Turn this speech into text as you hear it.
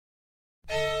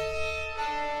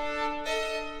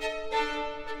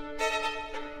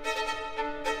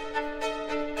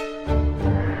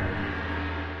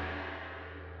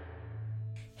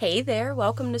Hey there,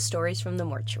 welcome to Stories from the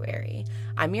Mortuary.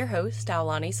 I'm your host,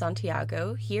 Aulani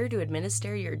Santiago, here to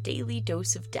administer your daily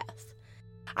dose of death.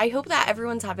 I hope that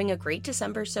everyone's having a great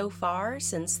December so far.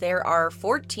 Since there are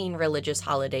 14 religious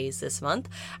holidays this month,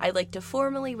 I'd like to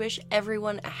formally wish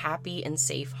everyone a happy and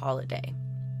safe holiday.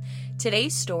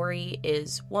 Today's story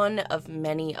is one of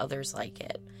many others like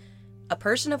it. A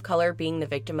person of color being the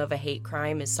victim of a hate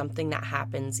crime is something that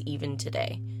happens even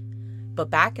today. But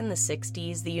back in the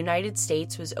 60s, the United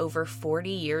States was over 40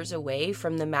 years away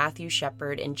from the Matthew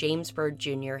Shepard and James Byrd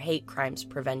Jr. Hate Crimes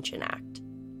Prevention Act.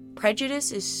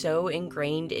 Prejudice is so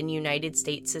ingrained in United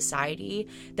States society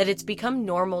that it's become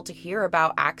normal to hear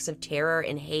about acts of terror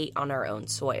and hate on our own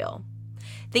soil.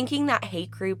 Thinking that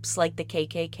hate groups like the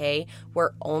KKK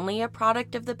were only a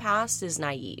product of the past is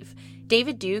naive.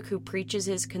 David Duke, who preaches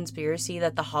his conspiracy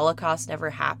that the Holocaust never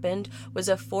happened, was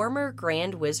a former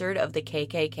Grand Wizard of the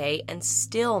KKK and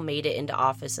still made it into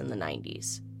office in the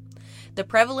 90s. The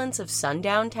prevalence of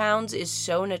sundown towns is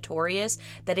so notorious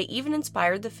that it even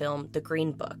inspired the film The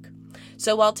Green Book.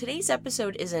 So while today's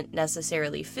episode isn't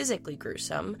necessarily physically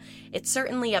gruesome, it's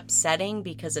certainly upsetting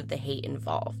because of the hate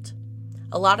involved.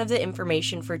 A lot of the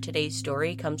information for today's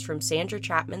story comes from Sandra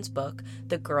Chapman's book,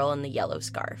 The Girl in the Yellow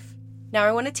Scarf. Now,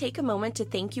 I want to take a moment to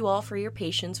thank you all for your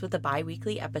patience with the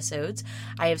bi-weekly episodes.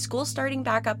 I have school starting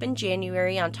back up in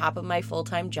January on top of my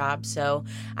full-time job, so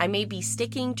I may be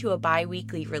sticking to a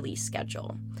bi-weekly release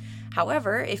schedule.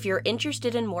 However, if you're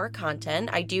interested in more content,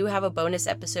 I do have a bonus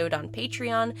episode on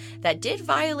Patreon that did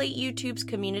violate YouTube's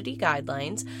community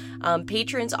guidelines.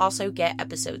 Patrons also get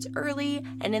episodes early,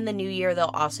 and in the new year,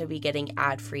 they'll also be getting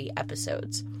ad-free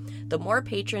episodes. The more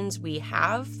patrons we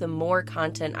have, the more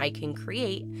content I can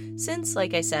create, since,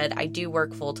 like I said, I do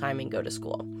work full-time and go to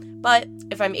school. But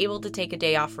if I'm able to take a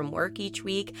day off from work each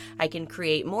week, I can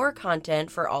create more content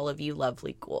for all of you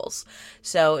lovely ghouls.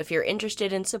 So if you're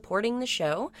interested in supporting the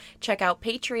show, check out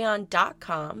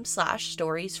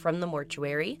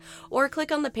patreon.com/storiesfromthemortuary, or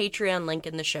click on the Patreon link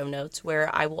in the show notes,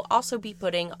 where I will also be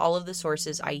putting all of the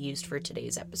sources I used for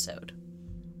today's episode.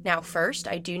 Now first,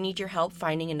 I do need your help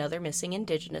finding another missing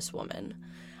Indigenous woman.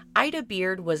 Ida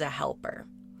Beard was a helper.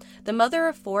 The mother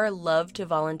of four loved to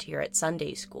volunteer at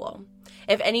Sunday school.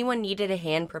 If anyone needed a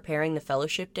hand preparing the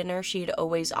fellowship dinner, she'd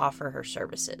always offer her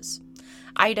services.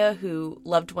 Ida, who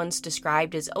loved ones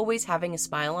described as always having a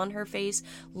smile on her face,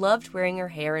 loved wearing her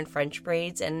hair in French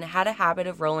braids and had a habit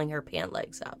of rolling her pant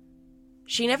legs up.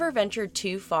 She never ventured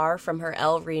too far from her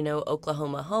El Reno,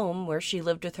 Oklahoma home, where she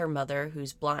lived with her mother,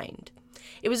 who's blind.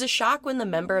 It was a shock when the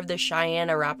member of the Cheyenne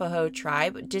Arapaho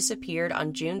tribe disappeared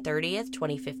on June 30th,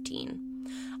 2015.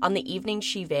 On the evening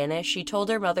she vanished, she told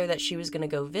her mother that she was going to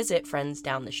go visit friends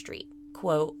down the street.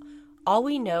 Quote, "All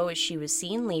we know is she was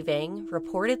seen leaving,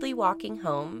 reportedly walking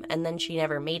home, and then she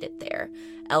never made it there,"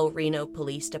 El Reno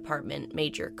Police Department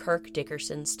Major Kirk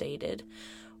Dickerson stated.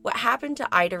 What happened to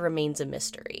Ida remains a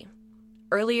mystery.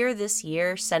 Earlier this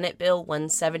year, Senate Bill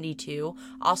 172,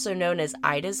 also known as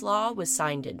Ida's Law, was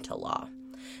signed into law.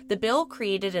 The bill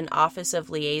created an Office of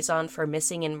Liaison for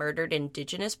Missing and Murdered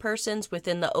Indigenous Persons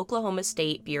within the Oklahoma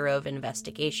State Bureau of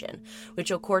Investigation,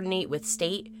 which will coordinate with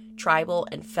state, tribal,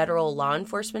 and federal law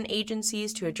enforcement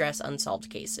agencies to address unsolved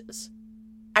cases.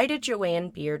 Ida Joanne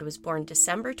Beard was born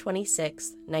December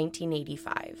 26,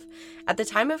 1985. At the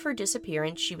time of her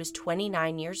disappearance, she was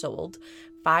 29 years old,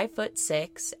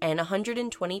 5'6", and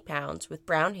 120 pounds, with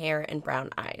brown hair and brown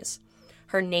eyes.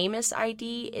 Her NamUs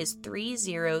ID is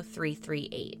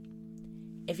 30338.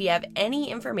 If you have any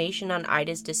information on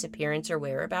Ida's disappearance or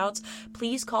whereabouts,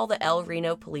 please call the El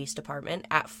Reno Police Department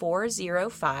at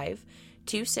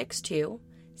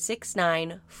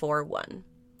 405-262-6941.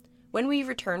 When we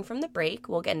return from the break,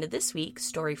 we'll get into this week's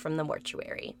Story from the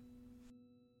Mortuary.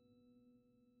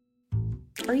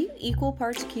 Are you equal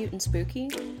parts cute and spooky?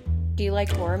 Do you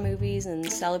like horror movies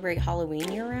and celebrate Halloween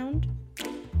year-round?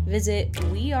 Visit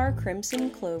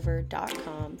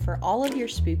wearecrimsonclover.com for all of your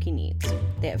spooky needs.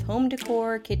 They have home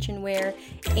decor, kitchenware,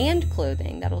 and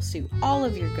clothing that'll suit all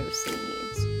of your ghostly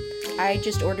needs. I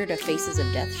just ordered a Faces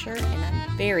of Death shirt, and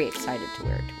I'm very excited to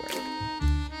wear it to work.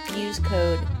 Use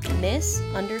code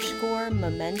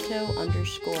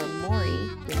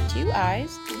Miss_Memento_Mori with 2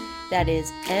 I's. That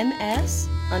is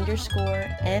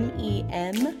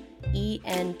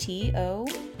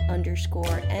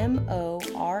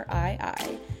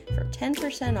MS_MENTO_MORII for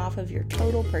 10% off of your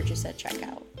total purchase at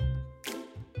checkout.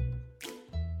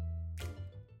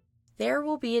 There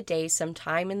will be a day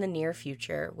sometime in the near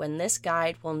future when this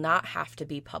guide will not have to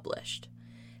be published.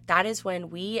 That is when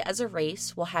we as a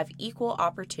race will have equal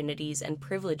opportunities and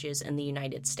privileges in the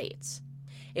United States.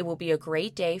 It will be a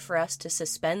great day for us to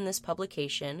suspend this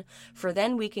publication, for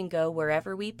then we can go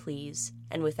wherever we please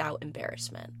and without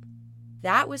embarrassment."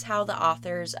 That was how the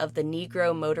authors of the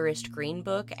Negro Motorist Green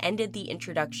Book ended the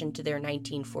introduction to their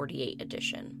 1948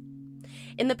 edition.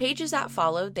 In the pages that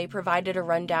followed, they provided a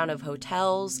rundown of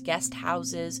hotels, guest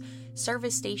houses,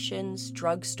 service stations,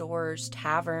 drugstores,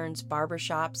 taverns,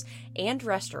 barbershops, and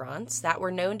restaurants that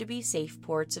were known to be safe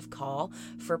ports of call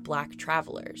for Black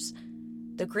travelers.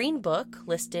 The Green Book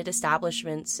listed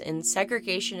establishments in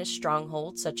segregationist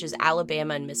strongholds such as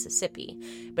Alabama and Mississippi,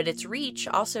 but its reach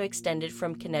also extended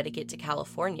from Connecticut to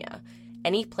California,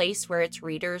 any place where its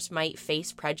readers might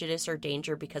face prejudice or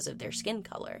danger because of their skin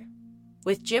color.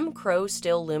 With Jim Crow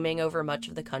still looming over much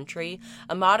of the country,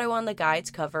 a motto on the guide's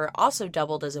cover also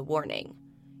doubled as a warning: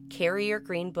 "Carry your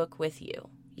Green Book with you.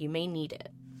 You may need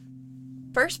it."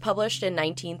 First published in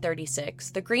 1936,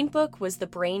 the Green Book was the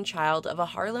brainchild of a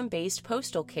Harlem-based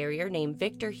postal carrier named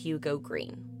Victor Hugo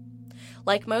Green.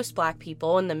 Like most Black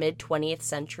people in the mid-20th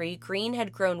century, Green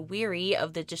had grown weary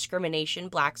of the discrimination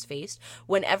Blacks faced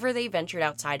whenever they ventured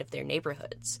outside of their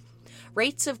neighborhoods.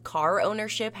 Rates of car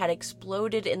ownership had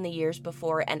exploded in the years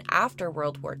before and after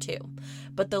World War II,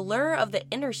 but the lure of the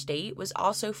interstate was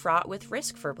also fraught with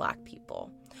risk for Black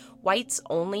people.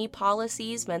 Whites-only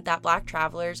policies meant that Black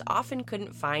travelers often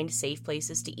couldn't find safe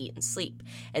places to eat and sleep,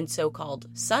 and so-called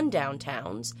sundown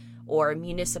towns, or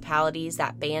municipalities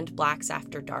that banned Blacks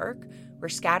after dark, were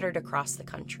scattered across the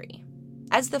country.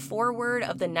 As the foreword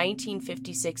of the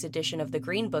 1956 edition of the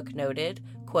Green Book noted,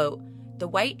 quote, "The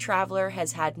white traveler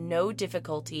has had no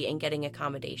difficulty in getting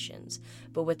accommodations,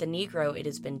 but with the Negro it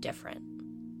has been different."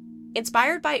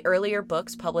 Inspired by earlier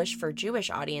books published for Jewish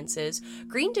audiences,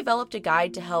 Green developed a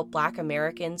guide to help Black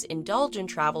Americans indulge in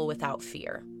travel without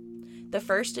fear. The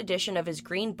first edition of his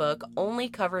Green Book only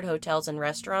covered hotels and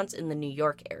restaurants in the New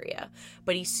York area,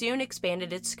 but he soon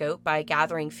expanded its scope by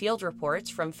gathering field reports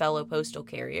from fellow postal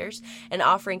carriers and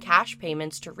offering cash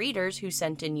payments to readers who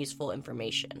sent in useful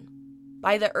information.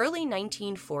 By the early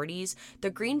 1940s, the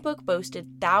Green Book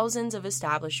boasted thousands of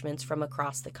establishments from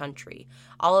across the country,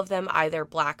 all of them either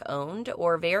Black-owned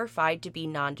or verified to be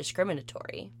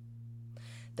non-discriminatory.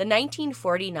 The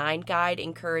 1949 guide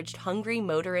encouraged hungry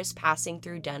motorists passing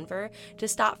through Denver to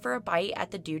stop for a bite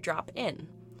at the Dewdrop Inn.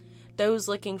 Those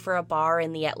looking for a bar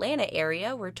in the Atlanta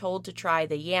area were told to try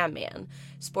the Yam Man,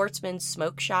 Sportsman's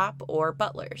Smoke Shop, or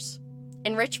Butler's.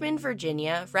 In Richmond,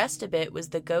 Virginia, Rest a Bit was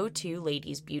the go-to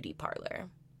ladies' beauty parlor.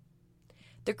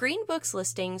 The Green Book's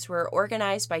listings were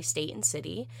organized by state and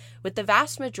city, with the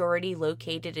vast majority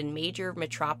located in major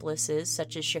metropolises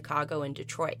such as Chicago and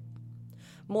Detroit.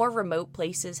 More remote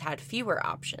places had fewer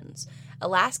options.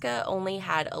 Alaska only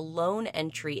had a lone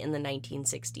entry in the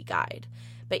 1960 guide.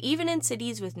 But even in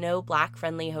cities with no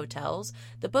Black-friendly hotels,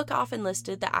 the book often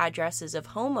listed the addresses of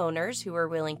homeowners who were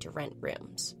willing to rent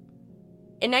rooms.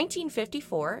 In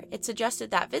 1954, it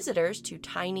suggested that visitors to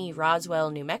tiny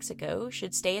Roswell, New Mexico,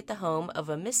 should stay at the home of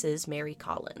a Mrs. Mary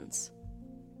Collins.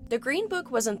 The Green Book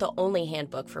wasn't the only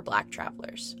handbook for Black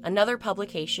travelers. Another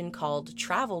publication called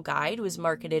Travel Guide was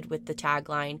marketed with the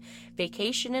tagline,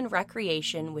 "Vacation and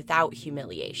Recreation Without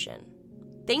Humiliation."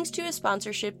 Thanks to a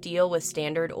sponsorship deal with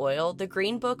Standard Oil, the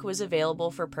Green Book was available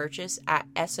for purchase at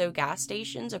Esso gas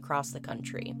stations across the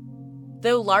country.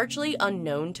 Though largely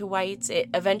unknown to whites, it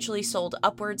eventually sold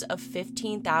upwards of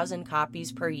 15,000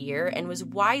 copies per year and was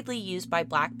widely used by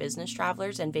Black business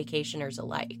travelers and vacationers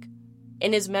alike.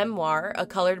 In his memoir, A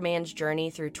Colored Man's Journey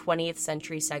Through 20th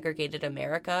Century Segregated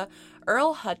America,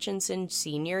 Earl Hutchinson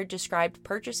Sr. described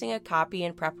purchasing a copy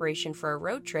in preparation for a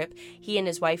road trip he and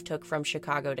his wife took from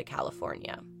Chicago to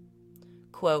California.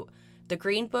 Quote, "The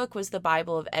Green Book was the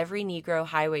Bible of every Negro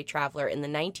highway traveler in the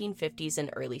 1950s and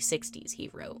early 60s,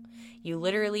 he wrote. You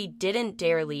literally didn't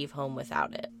dare leave home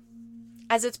without it."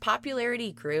 As its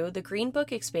popularity grew, the Green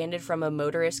Book expanded from a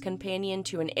motorist companion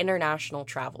to an international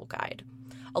travel guide.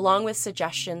 Along with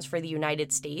suggestions for the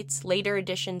United States, later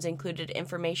editions included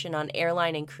information on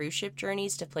airline and cruise ship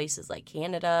journeys to places like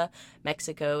Canada,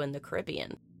 Mexico, and the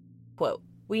Caribbean. Quote,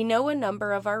 "We know a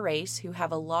number of our race who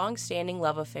have a long-standing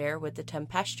love affair with the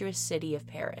tempestuous city of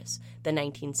Paris," the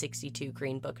 1962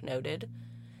 Green Book noted.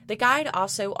 The guide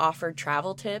also offered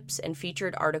travel tips and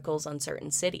featured articles on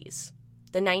certain cities.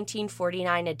 The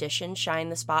 1949 edition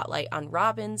shined the spotlight on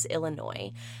Robbins,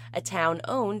 Illinois, a town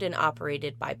owned and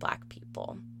operated by Black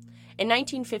people. In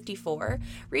 1954,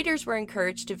 readers were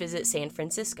encouraged to visit San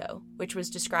Francisco, which was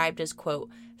described as, quote,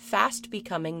 "fast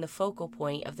becoming the focal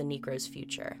point of the Negro's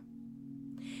future."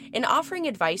 In offering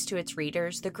advice to its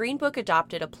readers, the Green Book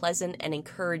adopted a pleasant and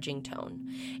encouraging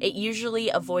tone. It usually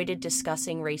avoided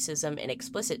discussing racism in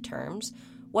explicit terms,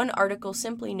 One article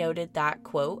simply noted that,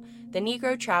 quote, "The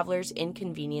Negro traveler's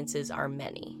inconveniences are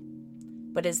many."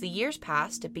 But as the years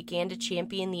passed, it began to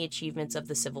champion the achievements of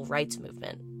the civil rights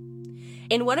movement.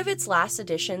 In one of its last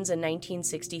editions in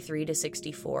 1963 to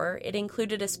 64, it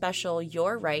included a special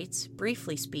Your Rights,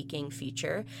 Briefly Speaking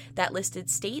feature that listed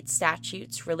state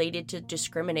statutes related to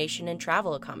discrimination in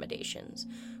travel accommodations.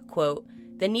 Quote,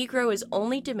 "The Negro is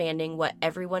only demanding what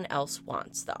everyone else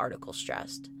wants," the article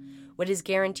stressed, "what is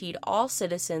guaranteed all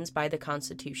citizens by the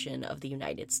Constitution of the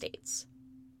United States."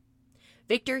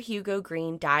 Victor Hugo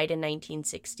Green died in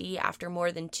 1960 after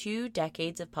more than 2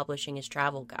 decades of publishing his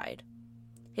travel guide.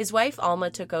 His wife Alma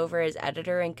took over as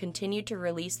editor and continued to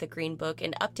release the Green Book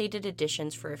in updated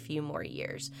editions for a few more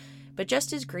years. But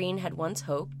just as Green had once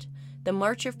hoped, the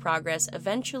march of progress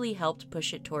eventually helped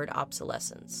push it toward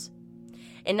obsolescence.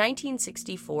 In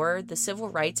 1964, the Civil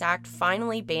Rights Act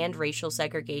finally banned racial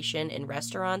segregation in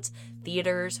restaurants,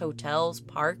 theaters, hotels,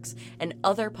 parks, and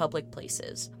other public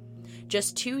places.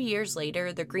 Just 2 years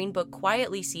later, the Green Book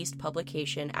quietly ceased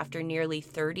publication after nearly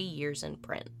 30 years in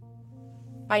print.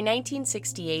 By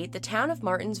 1968, the town of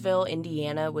Martinsville,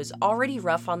 Indiana, was already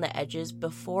rough on the edges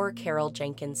before Carol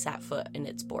Jenkins set foot in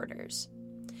its borders.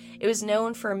 It was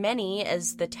known for many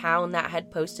as the town that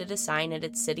had posted a sign at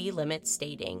its city limits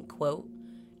stating, quote,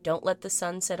 "Don't let the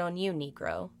sun set on you,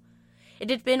 Negro." It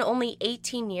had been only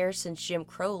 18 years since Jim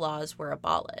Crow laws were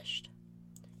abolished.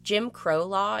 Jim Crow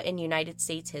law in United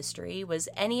States history was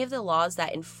any of the laws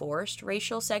that enforced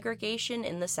racial segregation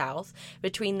in the South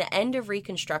between the end of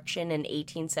Reconstruction in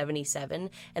 1877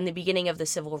 and the beginning of the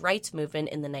Civil Rights Movement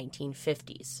in the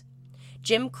 1950s.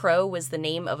 Jim Crow was the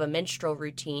name of a minstrel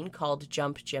routine called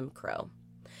Jump Jim Crow.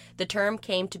 The term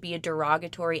came to be a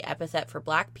derogatory epithet for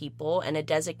Black people and a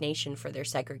designation for their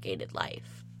segregated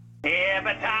life.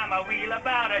 Every time I wheel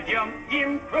about a jump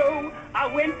Jim Crow, I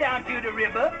went down to the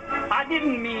river. I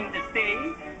didn't mean to stay,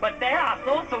 but there I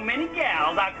saw so many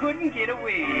gals I couldn't get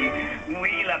away.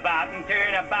 Wheel about and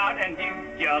turn about and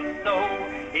do just so.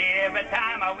 Every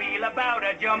time I wheel about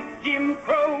a jump Jim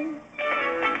Crow.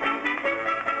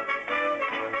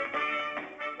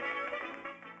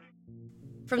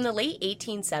 From the late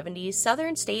 1870s,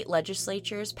 Southern state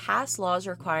legislatures passed laws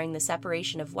requiring the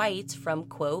separation of whites from,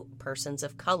 quote, persons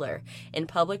of color in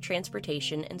public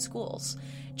transportation and schools.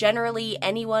 Generally,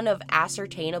 anyone of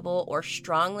ascertainable or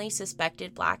strongly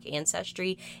suspected Black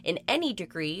ancestry in any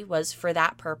degree was, for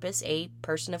that purpose, a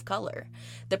person of color.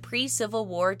 The pre-Civil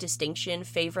War distinction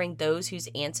favoring those whose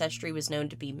ancestry was known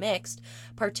to be mixed,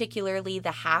 particularly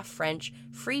the half-French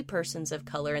free persons of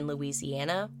color in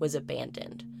Louisiana, was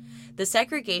abandoned. The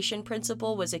segregation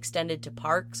principle was extended to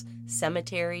parks,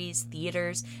 cemeteries,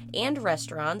 theaters, and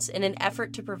restaurants in an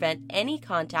effort to prevent any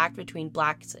contact between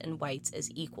Blacks and whites as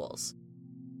equals.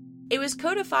 It was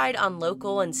codified on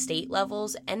local and state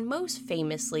levels, and most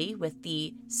famously with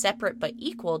the separate but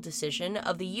equal decision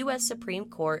of the U.S. Supreme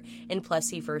Court in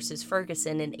Plessy v.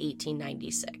 Ferguson in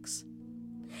 1896.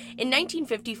 In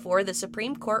 1954, the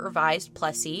Supreme Court revised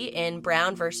Plessy in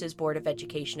Brown v. Board of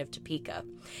Education of Topeka.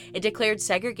 It declared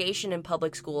segregation in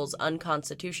public schools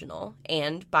unconstitutional,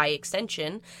 and, by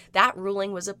extension, that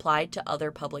ruling was applied to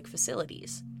other public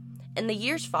facilities. In the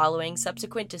years following,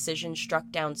 subsequent decisions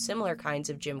struck down similar kinds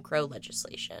of Jim Crow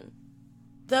legislation.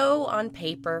 Though, on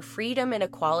paper, freedom and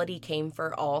equality came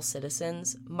for all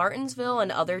citizens, Martinsville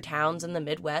and other towns in the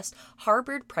Midwest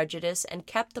harbored prejudice and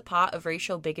kept the pot of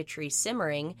racial bigotry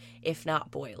simmering, if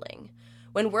not boiling.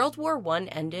 When World War I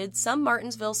ended, some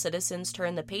Martinsville citizens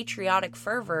turned the patriotic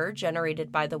fervor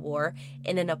generated by the war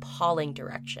in an appalling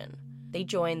direction. They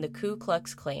joined the Ku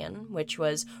Klux Klan, which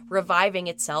was reviving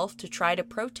itself to try to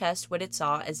protest what it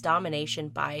saw as domination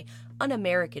by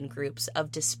un-American groups of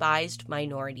despised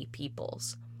minority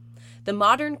peoples. The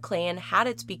modern Klan had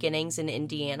its beginnings in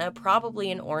Indiana, probably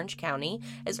in Orange County,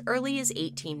 as early as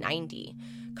 1890.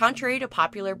 Contrary to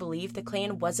popular belief, the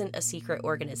Klan wasn't a secret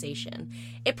organization.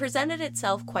 It presented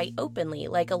itself quite openly,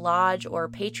 like a lodge or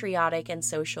patriotic and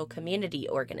social community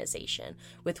organization,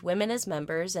 with women as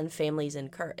members and families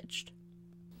encouraged.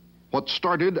 What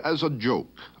started as a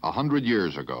joke 100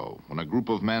 years ago, when a group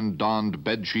of men donned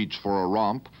bedsheets for a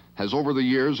romp, has over the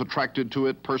years attracted to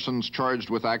it persons charged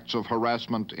with acts of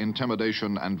harassment,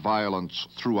 intimidation, and violence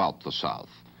throughout the South.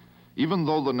 Even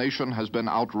though the nation has been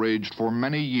outraged for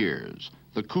many years,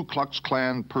 the Ku Klux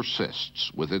Klan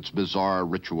persists with its bizarre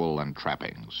ritual and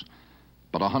trappings.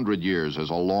 But 100 years is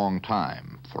a long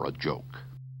time for a joke.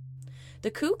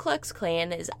 The Ku Klux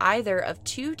Klan is either of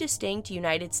two distinct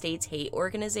United States hate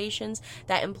organizations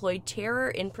that employed terror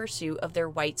in pursuit of their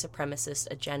white supremacist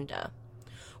agenda.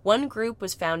 One group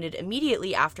was founded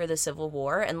immediately after the Civil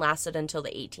War and lasted until the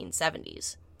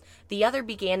 1870s. The other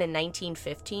began in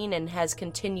 1915 and has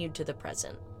continued to the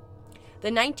present. The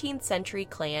 19th century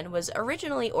Klan was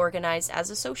originally organized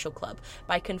as a social club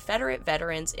by Confederate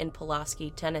veterans in Pulaski,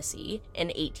 Tennessee in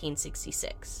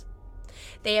 1866.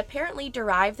 They apparently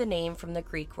derived the name from the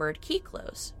Greek word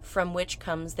kyklos, from which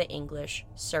comes the English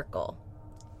circle.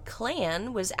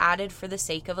 Klan was added for the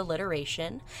sake of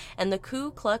alliteration, and the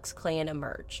Ku Klux Klan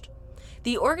emerged.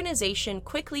 The organization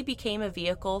quickly became a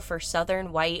vehicle for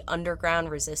Southern white underground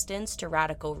resistance to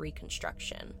radical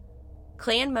Reconstruction.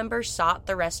 Klan members sought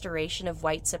the restoration of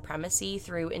white supremacy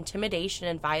through intimidation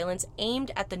and violence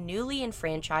aimed at the newly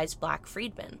enfranchised black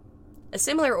freedmen. A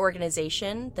similar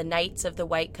organization, the Knights of the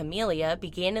White Camellia,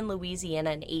 began in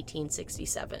Louisiana in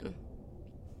 1867.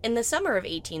 In the summer of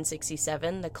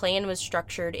 1867, the Klan was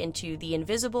structured into the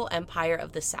Invisible Empire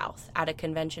of the South at a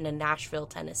convention in Nashville,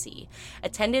 Tennessee,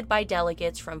 attended by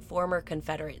delegates from former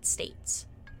Confederate states.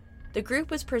 The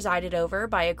group was presided over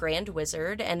by a Grand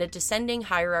Wizard and a descending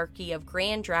hierarchy of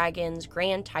Grand Dragons,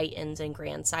 Grand Titans, and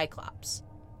Grand Cyclops.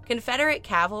 Confederate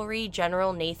Cavalry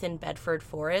General Nathan Bedford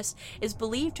Forrest is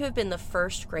believed to have been the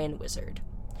first Grand Wizard.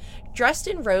 Dressed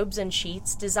in robes and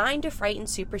sheets designed to frighten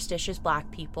superstitious black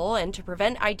people and to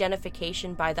prevent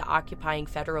identification by the occupying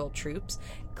federal troops,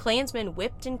 Klansmen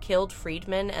whipped and killed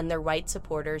freedmen and their white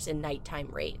supporters in nighttime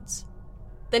raids.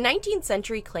 The 19th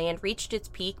century Klan reached its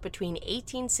peak between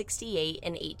 1868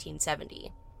 and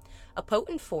 1870. A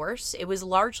potent force, it was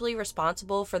largely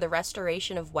responsible for the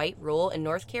restoration of white rule in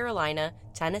North Carolina,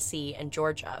 Tennessee, and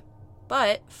Georgia.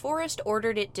 But Forrest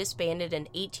ordered it disbanded in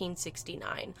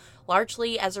 1869,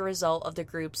 largely as a result of the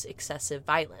group's excessive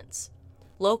violence.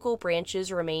 Local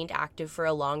branches remained active for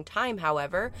a long time,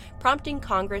 however, prompting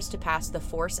Congress to pass the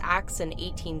Force Acts in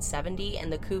 1870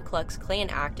 and the Ku Klux Klan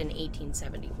Act in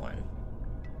 1871.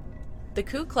 The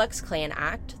Ku Klux Klan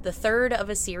Act, the third of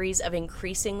a series of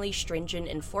increasingly stringent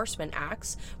enforcement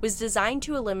acts, was designed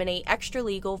to eliminate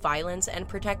extralegal violence and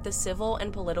protect the civil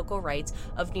and political rights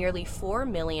of nearly 4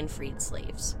 million freed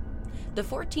slaves. The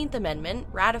 14th Amendment,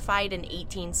 ratified in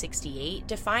 1868,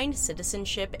 defined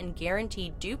citizenship and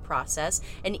guaranteed due process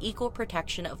and equal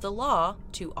protection of the law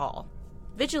to all.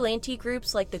 Vigilante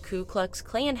groups like the Ku Klux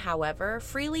Klan, however,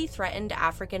 freely threatened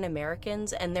African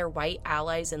Americans and their white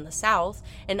allies in the South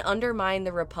and undermined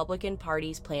the Republican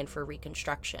Party's plan for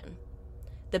Reconstruction.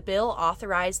 The bill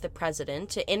authorized the president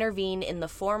to intervene in the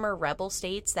former rebel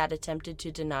states that attempted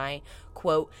to deny,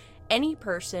 quote, any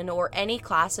person or any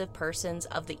class of persons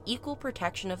of the equal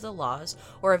protection of the laws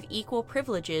or of equal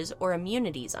privileges or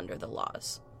immunities under the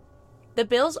laws. The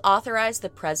bills authorized the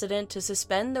president to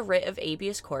suspend the writ of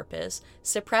habeas corpus,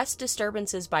 suppress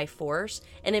disturbances by force,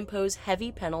 and impose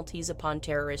heavy penalties upon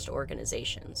terrorist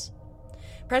organizations.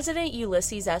 President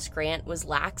Ulysses S. Grant was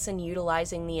lax in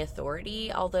utilizing the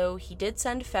authority, although he did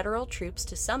send federal troops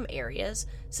to some areas,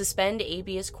 suspend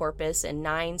habeas corpus in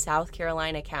 9 South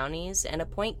Carolina counties, and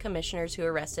appoint commissioners who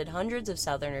arrested hundreds of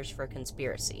Southerners for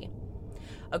conspiracy.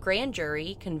 A grand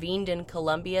jury convened in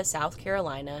Columbia, South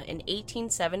Carolina in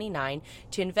 1879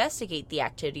 to investigate the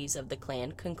activities of the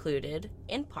Klan concluded,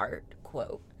 in part,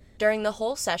 quote, during the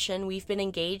whole session we've been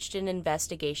engaged in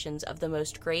investigations of the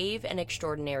most grave and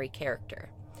extraordinary character,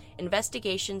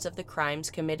 investigations of the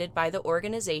crimes committed by the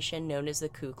organization known as the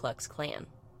Ku Klux Klan.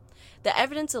 The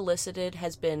evidence elicited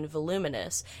has been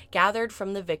voluminous, gathered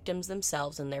from the victims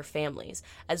themselves and their families,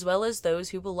 as well as those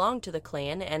who belonged to the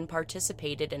Klan and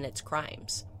participated in its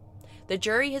crimes. The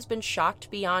jury has been shocked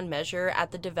beyond measure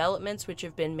at the developments which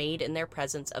have been made in their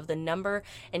presence of the number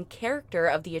and character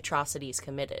of the atrocities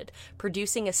committed,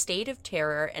 producing a state of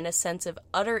terror and a sense of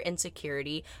utter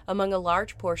insecurity among a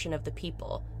large portion of the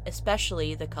people,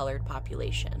 especially the colored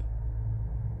population.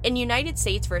 In United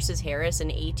States v. Harris in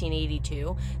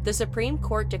 1882, the Supreme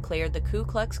Court declared the Ku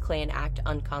Klux Klan Act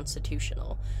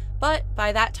unconstitutional, but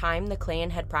by that time the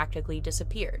Klan had practically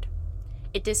disappeared.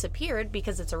 It disappeared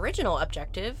because its original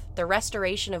objective, the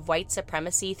restoration of white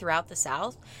supremacy throughout the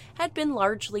South, had been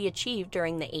largely achieved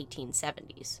during the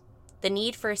 1870s. The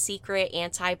need for a secret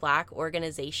anti-black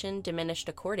organization diminished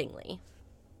accordingly.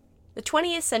 The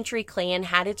 20th century Klan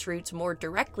had its roots more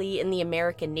directly in the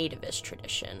American nativist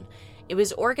tradition. It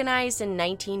was organized in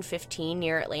 1915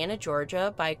 near Atlanta,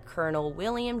 Georgia, by Colonel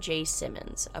William J.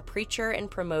 Simmons, a preacher and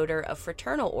promoter of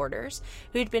fraternal orders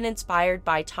who had been inspired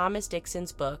by Thomas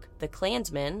Dixon's book, The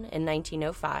Klansman, in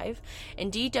 1905,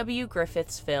 and D.W.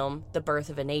 Griffith's film, The Birth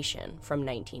of a Nation, from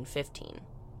 1915.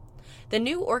 The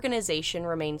new organization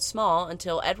remained small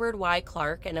until Edward Y.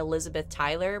 Clark and Elizabeth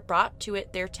Tyler brought to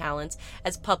it their talents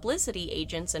as publicity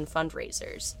agents and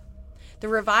fundraisers. The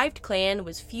revived Klan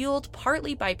was fueled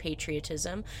partly by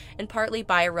patriotism and partly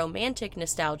by a romantic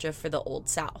nostalgia for the Old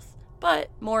South.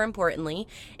 But, more importantly,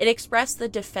 it expressed the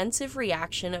defensive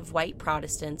reaction of white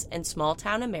Protestants in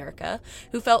small-town America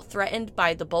who felt threatened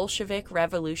by the Bolshevik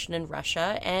Revolution in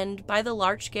Russia and by the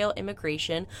large-scale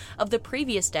immigration of the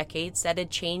previous decades that had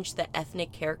changed the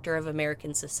ethnic character of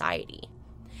American society.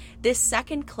 This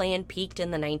second Klan peaked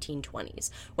in the 1920s,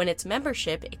 when its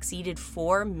membership exceeded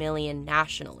 4 million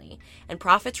nationally, and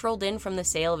profits rolled in from the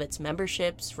sale of its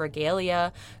memberships,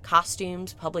 regalia,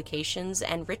 costumes, publications,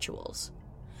 and rituals.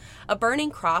 A burning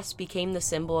cross became the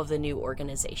symbol of the new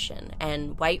organization,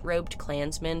 and white-robed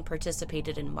Klansmen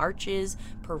participated in marches,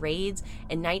 parades,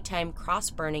 and nighttime cross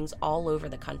burnings all over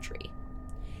the country.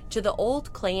 To the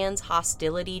old Klan's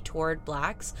hostility toward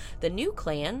blacks, the new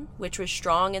Klan, which was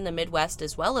strong in the Midwest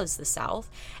as well as the South,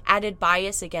 added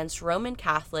bias against Roman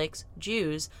Catholics,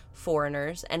 Jews,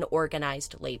 foreigners, and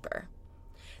organized labor.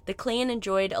 The Klan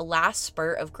enjoyed a last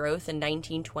spurt of growth in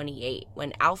 1928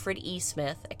 when Alfred E.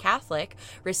 Smith, a Catholic,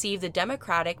 received the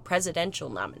Democratic presidential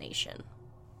nomination.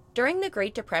 During the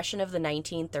Great Depression of the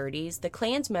 1930s, the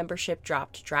Klan's membership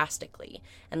dropped drastically,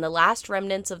 and the last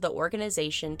remnants of the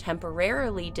organization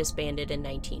temporarily disbanded in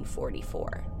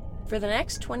 1944. For the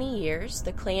next 20 years,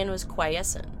 the Klan was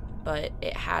quiescent, but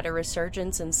it had a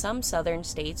resurgence in some southern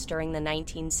states during the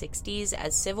 1960s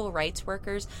as civil rights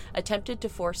workers attempted to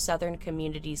force southern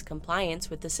communities' compliance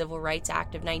with the Civil Rights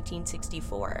Act of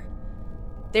 1964.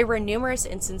 There were numerous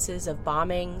instances of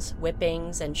bombings,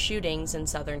 whippings, and shootings in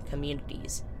southern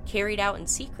communities, carried out in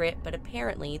secret but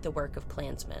apparently the work of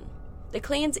Klansmen. The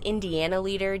Klan's Indiana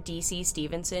leader, D.C.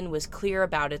 Stevenson, was clear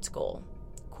about its goal.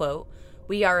 Quote,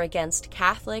 "We are against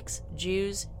Catholics,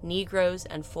 Jews, Negroes,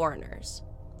 and foreigners."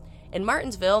 In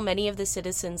Martinsville, many of the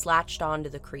citizens latched on to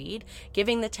the creed,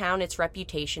 giving the town its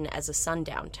reputation as a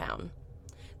sundown town.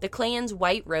 The Klan's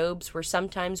white robes were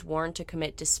sometimes worn to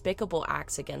commit despicable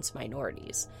acts against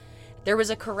minorities. There was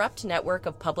a corrupt network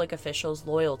of public officials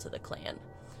loyal to the Klan.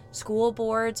 School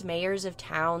boards, mayors of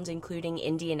towns, including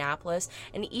Indianapolis,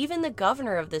 and even the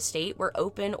governor of the state were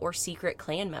open or secret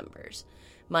Klan members.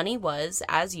 Money was,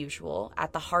 as usual,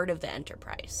 at the heart of the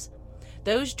enterprise.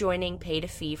 Those joining paid a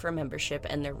fee for membership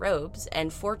and their robes,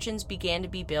 and fortunes began to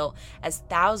be built as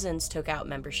thousands took out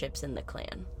memberships in the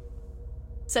Klan.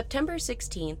 September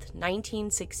 16,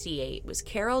 1968 was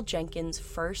Carol Jenkins'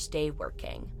 first day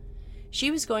working. She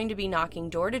was going to be knocking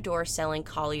door to door selling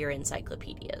Collier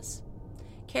encyclopedias.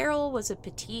 Carol was a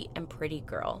petite and pretty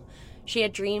girl. She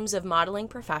had dreams of modeling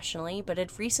professionally, but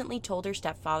had recently told her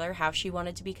stepfather how she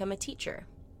wanted to become a teacher.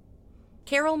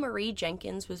 Carol Marie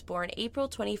Jenkins was born April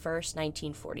 21,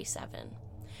 1947.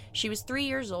 She was 3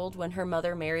 years old when her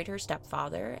mother married her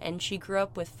stepfather, and she grew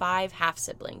up with 5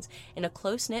 half-siblings in a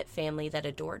close-knit family that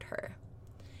adored her.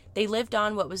 They lived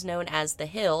on what was known as the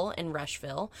Hill in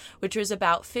Rushville, which was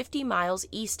about 50 miles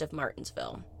east of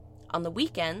Martinsville. On the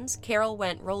weekends, Carol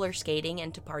went roller skating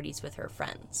and to parties with her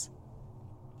friends.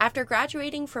 After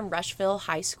graduating from Rushville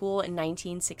High School in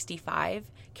 1965,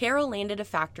 Carol landed a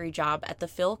factory job at the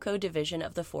Philco division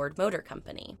of the Ford Motor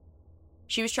Company.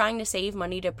 She was trying to save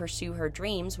money to pursue her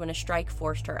dreams when a strike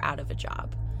forced her out of a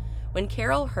job. When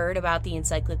Carol heard about the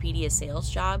encyclopedia sales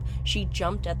job, she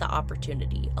jumped at the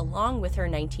opportunity, along with her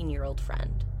 19-year-old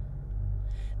friend.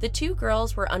 The two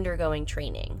girls were undergoing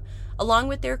training. Along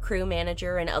with their crew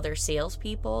manager and other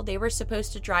salespeople, they were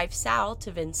supposed to drive south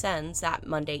to Vincennes that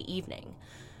Monday evening.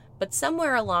 But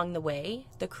somewhere along the way,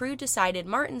 the crew decided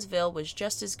Martinsville was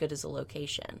just as good as a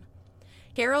location.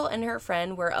 Carol and her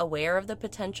friend were aware of the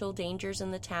potential dangers in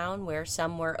the town where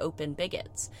some were open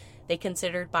bigots. They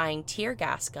considered buying tear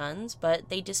gas guns, but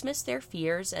they dismissed their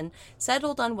fears and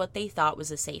settled on what they thought was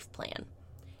a safe plan.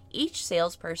 Each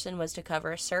salesperson was to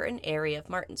cover a certain area of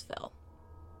Martinsville.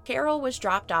 Carol was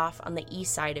dropped off on the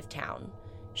east side of town.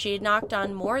 She had knocked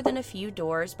on more than a few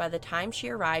doors by the time she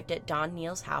arrived at Don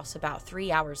Neal's house about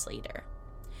 3 hours later.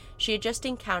 She had just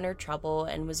encountered trouble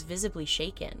and was visibly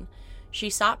shaken. She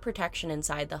sought protection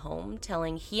inside the home,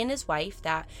 telling he and his wife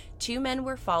that 2 men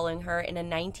were following her in a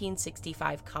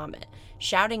 1965 Comet,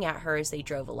 shouting at her as they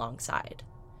drove alongside.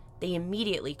 They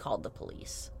immediately called the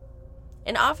police.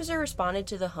 An officer responded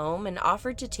to the home and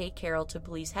offered to take Carol to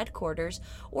police headquarters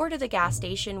or to the gas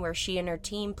station where she and her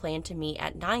team planned to meet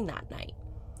at 9 that night.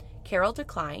 Carol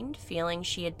declined, feeling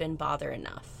she had been bother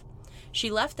enough. She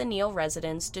left the Neal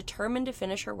residence determined to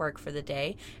finish her work for the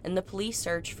day, and the police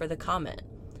searched for the Comet.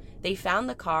 They found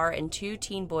the car and 2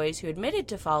 teen boys who admitted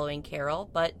to following Carol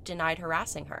but denied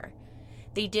harassing her.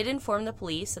 They did inform the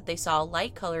police that they saw a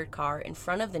light-colored car in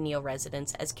front of the Neal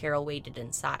residence as Carol waited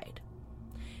inside.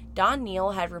 Don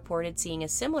Neal had reported seeing a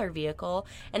similar vehicle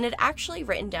and had actually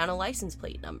written down a license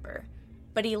plate number,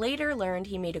 but he later learned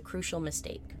he made a crucial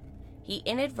mistake. he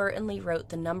inadvertently wrote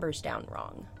the numbers down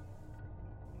wrong.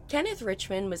 Kenneth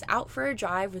Richmond was out for a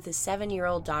drive with his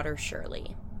 7-year-old daughter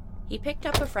Shirley. He picked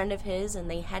up a friend of his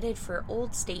and they headed for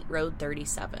Old State Road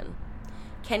 37.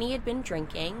 Kenny had been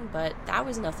drinking, but that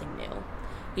was nothing new.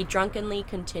 He drunkenly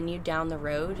continued down the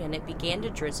road and it began to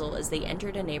drizzle as they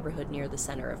entered a neighborhood near the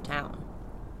center of town.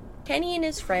 Kenny and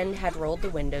his friend had rolled the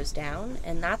windows down,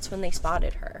 and that's when they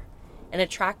spotted her, an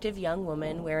attractive young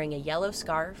woman wearing a yellow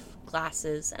scarf,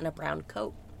 glasses, and a brown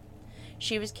coat.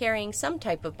 She was carrying some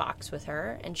type of box with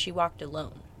her, and she walked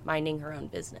alone, minding her own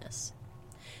business.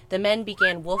 The men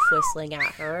began wolf whistling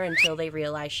at her until they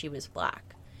realized she was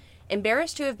black.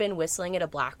 Embarrassed to have been whistling at a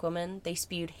black woman, they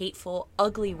spewed hateful,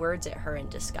 ugly words at her in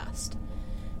disgust.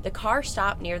 The car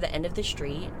stopped near the end of the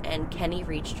street, and Kenny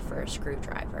reached for a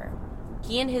screwdriver.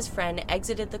 He and his friend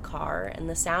exited the car, and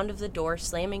the sound of the door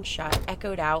slamming shut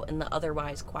echoed out in the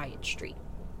otherwise quiet street.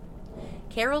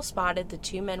 Carol spotted the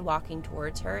two men walking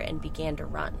towards her and began to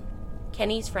run.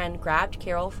 Kenny's friend grabbed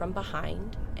Carol from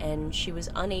behind, and she was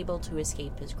unable to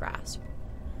escape his grasp.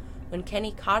 When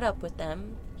Kenny caught up with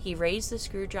them, he raised the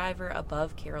screwdriver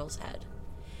above Carol's head.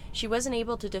 She wasn't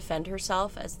able to defend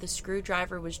herself as the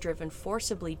screwdriver was driven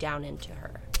forcibly down into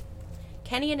her.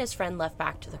 Kenny and his friend left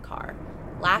back to the car,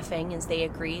 laughing as they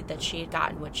agreed that she had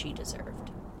gotten what she deserved.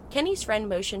 Kenny's friend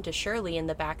motioned to Shirley in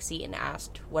the back seat and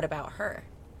asked, "What about her?"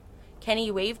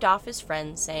 Kenny waved off his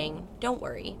friend, saying, "Don't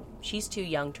worry, she's too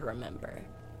young to remember."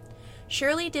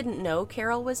 Shirley didn't know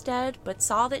Carol was dead, but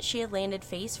saw that she had landed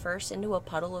face first into a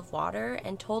puddle of water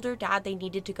and told her dad they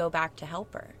needed to go back to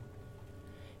help her.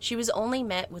 She was only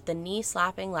met with the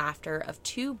knee-slapping laughter of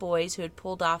two boys who had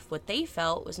pulled off what they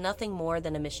felt was nothing more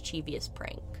than a mischievous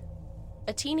prank.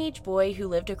 A teenage boy who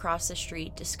lived across the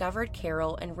street discovered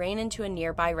Carol and ran into a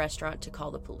nearby restaurant to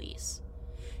call the police.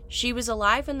 She was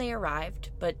alive when they arrived,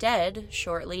 but dead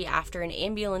shortly after an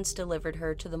ambulance delivered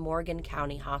her to the Morgan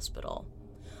County Hospital.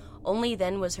 Only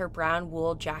then was her brown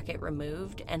wool jacket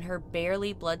removed and her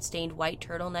barely blood-stained white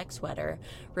turtleneck sweater,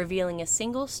 revealing a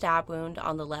single stab wound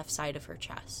on the left side of her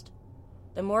chest.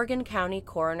 The Morgan County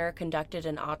coroner conducted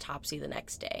an autopsy the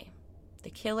next day.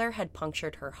 The killer had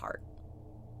punctured her heart.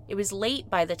 It was late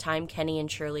by the time Kenny and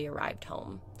Shirley arrived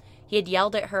home. He had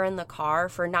yelled at her in the car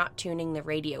for not tuning the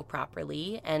radio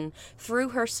properly, and through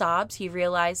her sobs he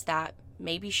realized that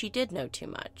maybe she did know too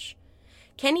much.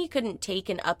 Kenny couldn't take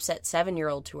an upset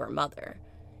 7-year-old to her mother.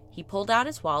 He pulled out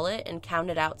his wallet and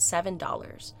counted out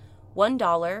 $7,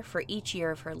 $1 for each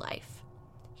year of her life.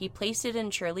 He placed it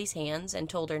in Shirley's hands and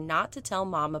told her not to tell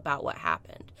Mom about what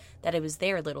happened, that it was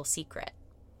their little secret.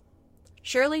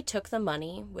 Shirley took the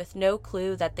money, with no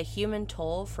clue that the human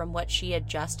toll from what she had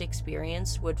just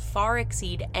experienced would far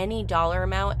exceed any dollar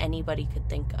amount anybody could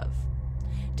think of.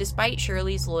 Despite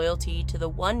Shirley's loyalty to the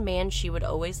one man she would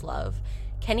always love,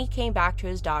 Kenny came back to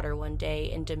his daughter one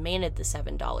day and demanded the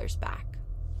 $7 back.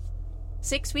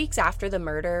 6 weeks after the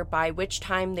murder, by which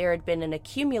time there had been an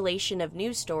accumulation of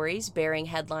news stories bearing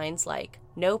headlines like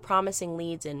 "No Promising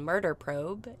Leads in Murder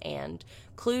Probe" and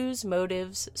 "Clues,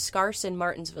 Motives, Scarce in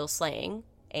Martinsville Slaying"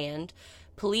 and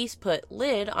 "Police Put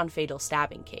Lid on Fatal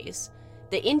Stabbing Case,"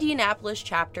 the Indianapolis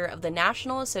chapter of the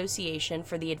National Association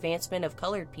for the Advancement of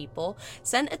Colored People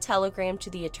sent a telegram to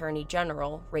the Attorney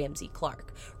General, Ramsey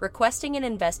Clark, requesting an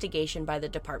investigation by the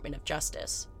Department of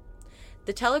Justice.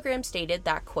 The telegram stated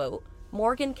that, quote,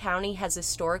 "Morgan County has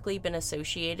historically been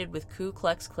associated with Ku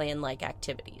Klux Klan-like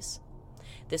activities."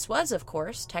 This was, of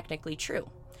course, technically true.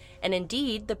 And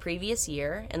indeed, the previous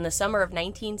year, in the summer of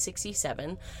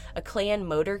 1967, a Klan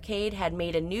motorcade had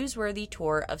made a newsworthy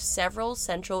tour of several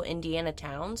central Indiana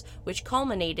towns, which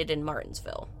culminated in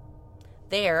Martinsville.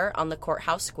 There, on the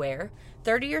courthouse square,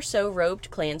 30 or so robed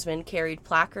Klansmen carried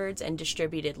placards and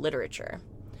distributed literature.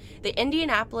 The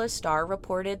Indianapolis Star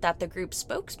reported that the group's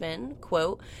spokesman,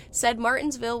 quote, said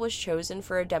Martinsville was chosen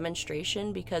for a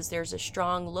demonstration because there's a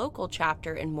strong local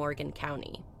chapter in Morgan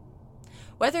County.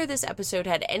 Whether this episode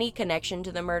had any connection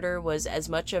to the murder was as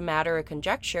much a matter of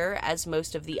conjecture as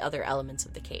most of the other elements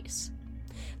of the case.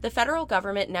 The federal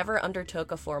government never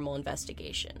undertook a formal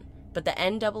investigation, but the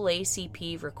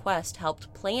NAACP request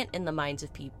helped plant in the minds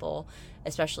of people,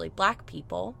 especially Black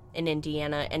people, in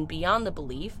Indiana and beyond the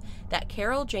belief that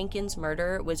Carol Jenkins'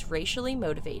 murder was racially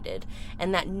motivated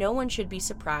and that no one should be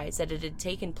surprised that it had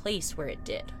taken place where it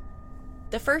did.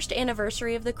 The first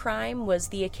anniversary of the crime was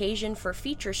the occasion for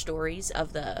feature stories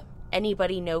of the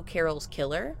 "Anybody Know Carol's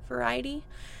Killer" variety.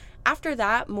 After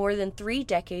that, more than 3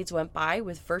 decades went by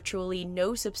with virtually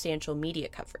no substantial media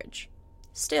coverage.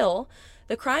 Still,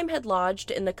 the crime had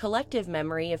lodged in the collective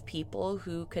memory of people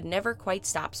who could never quite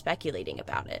stop speculating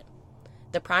about it.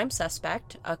 The prime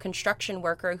suspect, a construction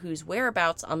worker whose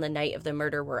whereabouts on the night of the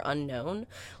murder were unknown,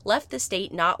 left the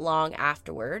state not long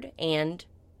afterward and,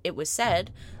 it was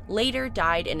said, later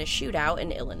died in a shootout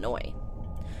in Illinois.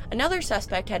 Another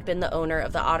suspect had been the owner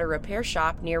of the auto repair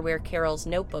shop near where Carol's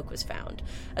notebook was found,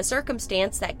 a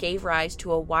circumstance that gave rise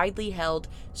to a widely held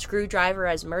screwdriver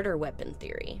as murder weapon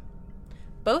theory.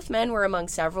 Both men were among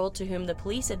several to whom the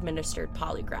police administered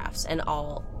polygraphs, and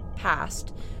all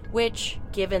passed, which,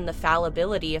 given the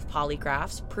fallibility of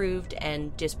polygraphs, proved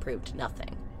and disproved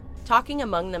nothing. Talking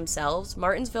among themselves,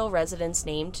 Martinsville residents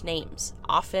named names.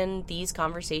 Often, these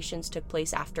conversations took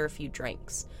place after a few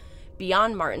drinks.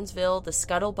 Beyond Martinsville, the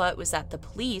scuttlebutt was that the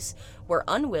police were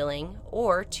unwilling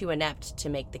or too inept to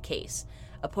make the case,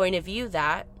 a point of view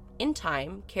that, in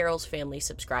time, Carol's family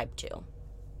subscribed to.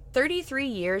 33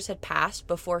 years had passed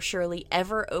before Shirley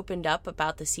ever opened up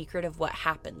about the secret of what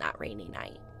happened that rainy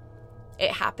night.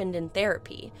 It happened in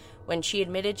therapy, when she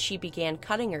admitted she began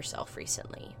cutting herself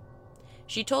recently.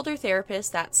 She told her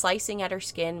therapist that slicing at her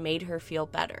skin made her feel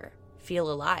better,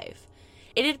 feel alive.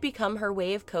 It had become her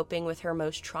way of coping with her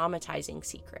most traumatizing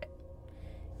secret.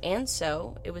 And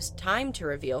so, it was time to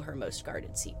reveal her most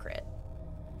guarded secret.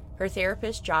 Her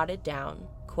therapist jotted down,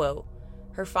 quote,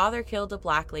 "Her father killed a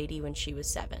black lady when she was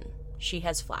 7. She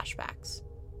has flashbacks."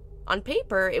 On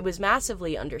paper, it was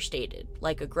massively understated,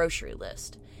 like a grocery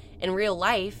list. In real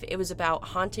life, it was about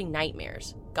haunting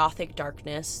nightmares, gothic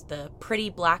darkness, the pretty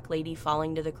black lady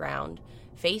falling to the ground,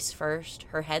 face first,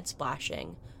 her head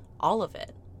splashing, all of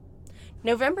it.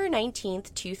 November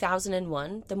 19th,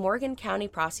 2001, the Morgan County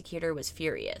prosecutor was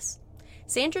furious.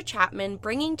 Sandra Chapman,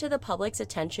 bringing to the public's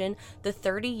attention the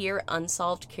 30-year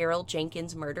unsolved Carol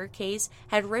Jenkins murder case,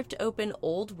 had ripped open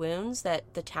old wounds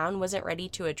that the town wasn't ready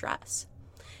to address.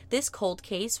 This cold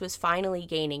case was finally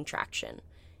gaining traction.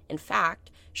 In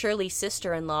fact, Shirley's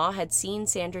sister-in-law had seen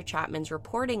Sandra Chapman's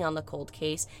reporting on the cold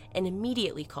case and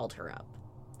immediately called her up.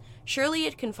 Shirley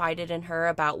had confided in her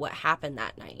about what happened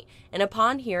that night, and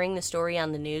upon hearing the story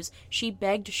on the news, she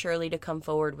begged Shirley to come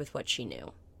forward with what she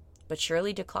knew. But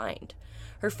Shirley declined.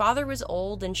 Her father was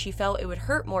old, and she felt it would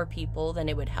hurt more people than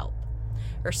it would help.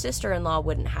 Her sister-in-law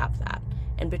wouldn't have that,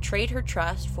 and betrayed her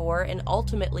trust for an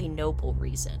ultimately noble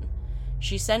reason.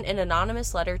 She sent an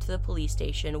anonymous letter to the police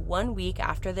station 1 week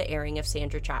after the airing of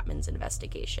Sandra Chapman's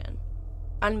investigation.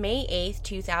 On May 8,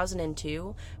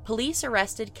 2002, police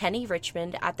arrested Kenny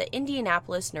Richmond at the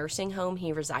Indianapolis nursing home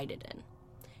he resided in.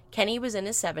 Kenny was in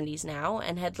his 70s now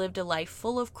and had lived a life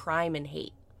full of crime and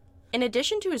hate. In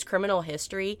addition to his criminal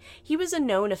history, he was a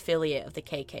known affiliate of the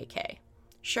KKK.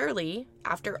 Shirley,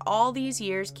 after all these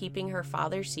years keeping her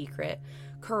father's secret,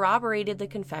 corroborated the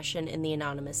confession in the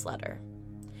anonymous letter.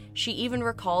 She even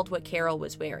recalled what Carol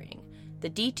was wearing, the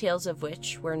details of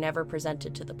which were never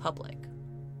presented to the public.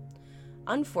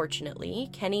 Unfortunately,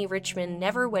 Kenny Richmond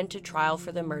never went to trial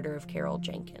for the murder of Carol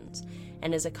Jenkins,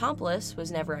 and his accomplice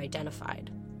was never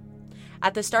identified.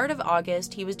 At the start of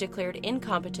August, he was declared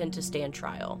incompetent to stand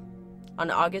trial. On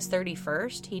August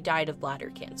 31st, he died of bladder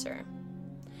cancer.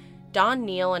 Don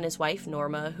Neal and his wife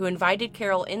Norma, who invited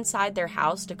Carol inside their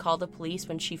house to call the police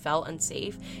when she felt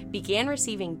unsafe, began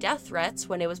receiving death threats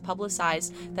when it was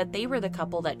publicized that they were the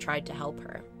couple that tried to help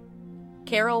her.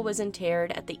 Carol was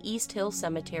interred at the East Hill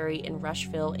Cemetery in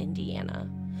Rushville, Indiana.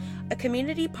 A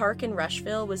community park in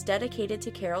Rushville was dedicated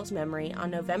to Carol's memory on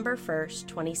November 1st,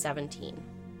 2017.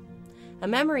 A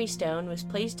memory stone was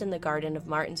placed in the garden of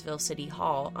Martinsville City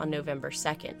Hall on November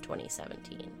 2nd,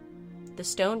 2017. The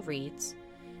stone reads,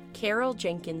 Carol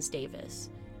Jenkins Davis,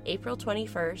 April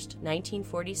 21st,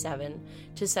 1947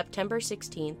 to September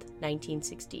 16th,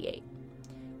 1968.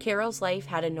 Carol's life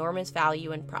had enormous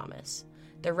value and promise.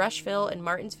 The Rushville and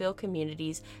Martinsville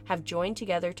communities have joined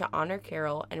together to honor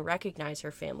Carol and recognize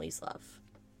her family's love.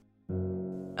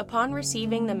 Upon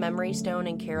receiving the memory stone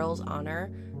in Carol's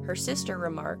honor, her sister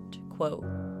remarked, quote,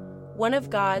 "One of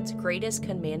God's greatest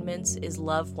commandments is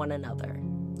love one another."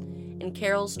 In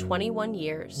Carol's 21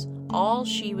 years, all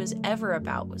she was ever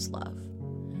about was love.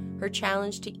 Her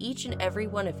challenge to each and every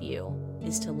one of you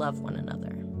is to love one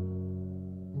another.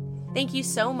 Thank you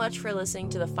so much for listening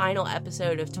to the final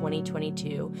episode of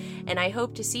 2022, and I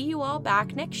hope to see you all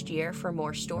back next year for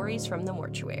more stories from the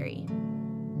mortuary.